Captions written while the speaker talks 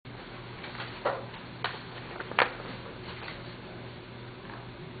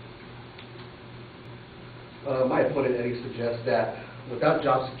My opponent, Eddie, suggests that without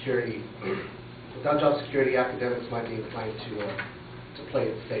job security, academics might be inclined to play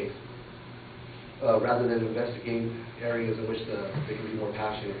it safe rather than investigate areas in which they can be more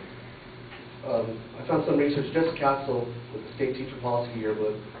passionate. I found some research. Judge Castle, with the State Teacher Policy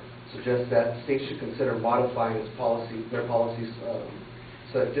Yearbook, suggests that states should consider modifying their policies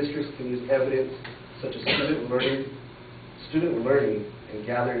so that districts can use evidence such as student learning and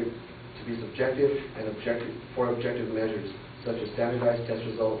gather to be subjective and objective measures such as standardized test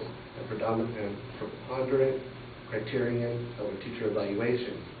results and preponderant criterion of a teacher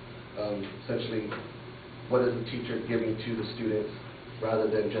evaluation. Essentially, what is the teacher giving to the students rather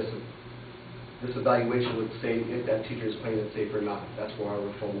than just this evaluation would say if that teacher is playing it safe or not. That's where our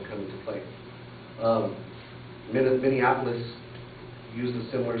reform will come into play. Minneapolis used a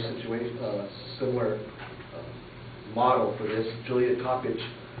similar situation, model for this. Juliet Coppage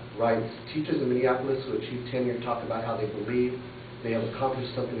writes, teachers in Minneapolis who achieve tenure talk about how they believe they have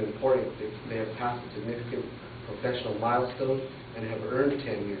accomplished something important. They have passed a significant professional milestone and have earned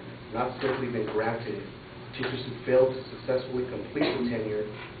tenure, not simply been granted it. Teachers who fail to successfully complete the tenure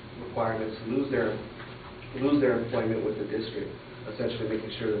requirements lose their employment with the district, essentially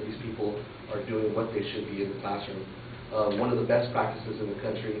making sure that these people are doing what they should be in the classroom. One of the best practices in the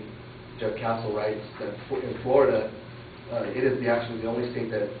country, Judge Castle writes, that in Florida, it is actually the only state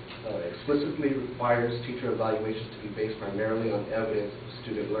that explicitly requires teacher evaluations to be based primarily on evidence of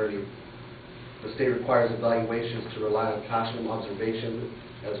student learning. The state requires evaluations to rely on classroom observation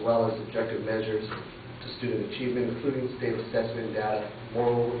as well as objective measures to student achievement, including state assessment data.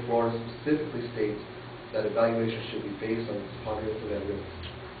 Moreover, Florida specifically states that evaluations should be based on preponderance of evidence,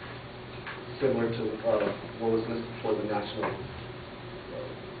 similar to what was listed for the National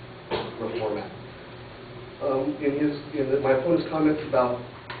Reform Act. My opponent's comments about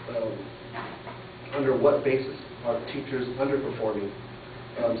under what basis are teachers underperforming,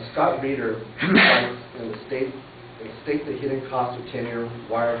 Scott Reeder writes in the state the hidden cost of tenure,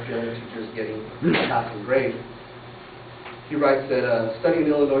 why are failing teachers getting passing grade. He writes that a study in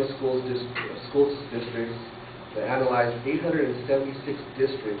Illinois school districts that analyzed 876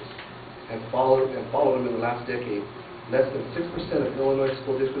 districts and followed them in the last decade, less than 6% of Illinois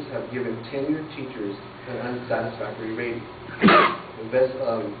school districts have given tenured teachers an unsatisfactory rating.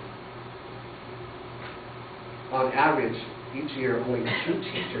 On average, each year, only 2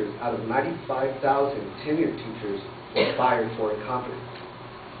 teachers out of 95,000 tenured teachers were fired for incompetence.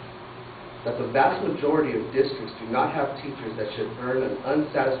 That the vast majority of districts do not have teachers that should earn an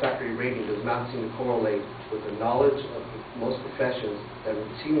unsatisfactory rating does not seem to correlate with the knowledge of most professions that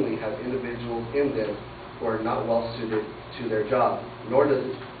routinely have individuals in them who are not well suited to their job. Nor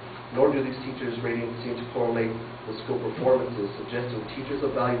do these teachers' ratings seem to correlate with school performances, suggesting teachers'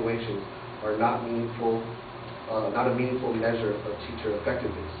 evaluations are not a meaningful measure of teacher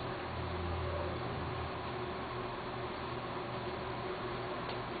effectiveness.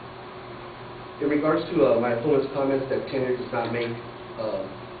 In regards to my opponent's comments that tenure does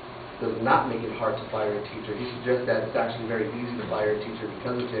not make it hard to fire a teacher, he suggests that it's actually very easy to fire a teacher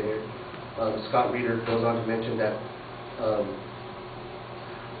because of tenure. Scott Reeder goes on to mention that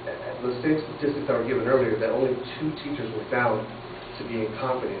the same statistics that were given earlier, that only 2 teachers were found to be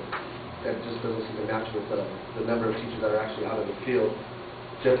incompetent. That just doesn't seem to match with the number of teachers that are actually out in the field.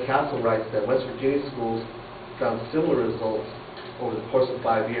 Judge Castle writes that West Virginia schools found similar results over the course of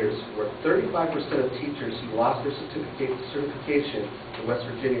 5 years, where 35% of teachers who lost their certification in West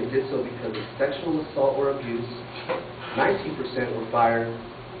Virginia did so because of sexual assault or abuse. 19% were fired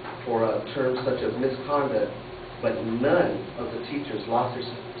for terms such as misconduct, but none of the teachers lost their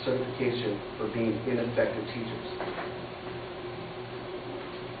certification for being ineffective teachers.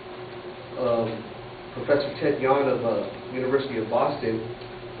 Professor Ted Yon of University of Boston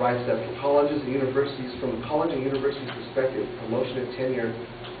writes that from a college and university's perspective, promotion and tenure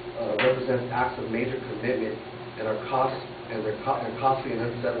represents acts of major commitment and are costly and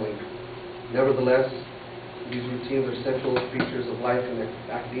unsettling. Nevertheless, these routines are central features of life in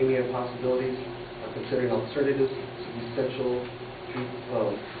academia, and possibilities of considering alternatives to these central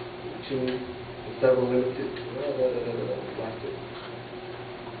routines and several limited.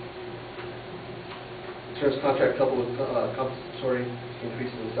 Insurance contract coupled with compensatory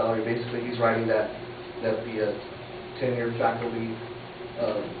increase in salary. Basically, he's writing that the tenured faculty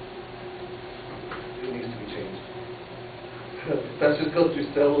it needs to be changed. Professors go through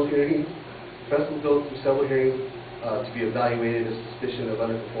several hearings. To be evaluated as suspicion of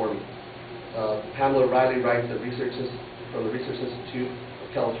underperforming. Pamela Riley writes that from the Research Institute of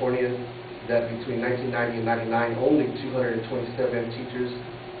California that between 1990 and 1999, only 227 teachers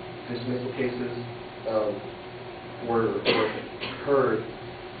dismissal cases were heard,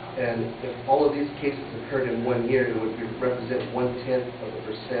 and if all of these cases occurred in 1 year, it would represent 0.1%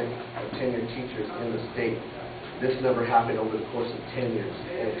 of tenured teachers in the state. This number happened over the course of 10 years,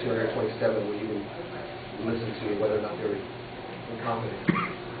 and 227 would even listen to whether or not they were incompetent.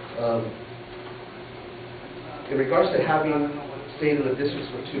 In regards to having stayed in the districts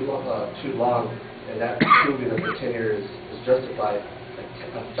for too long, and that proving that the tenure is justified,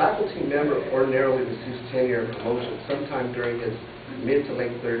 a faculty member ordinarily receives tenure and promotion sometime during his mid to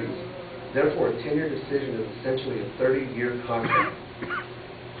late 30s. Therefore, a tenure decision is essentially a 30-year contract.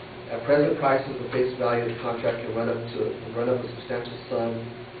 At present prices, the face value of the contract can run up a substantial sum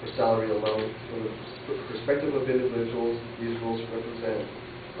for salary alone. From the perspective of individuals, these rules represent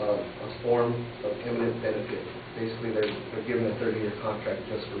a form of eminent benefit. Basically, they're given a 30-year contract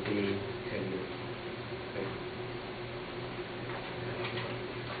just for being tenured.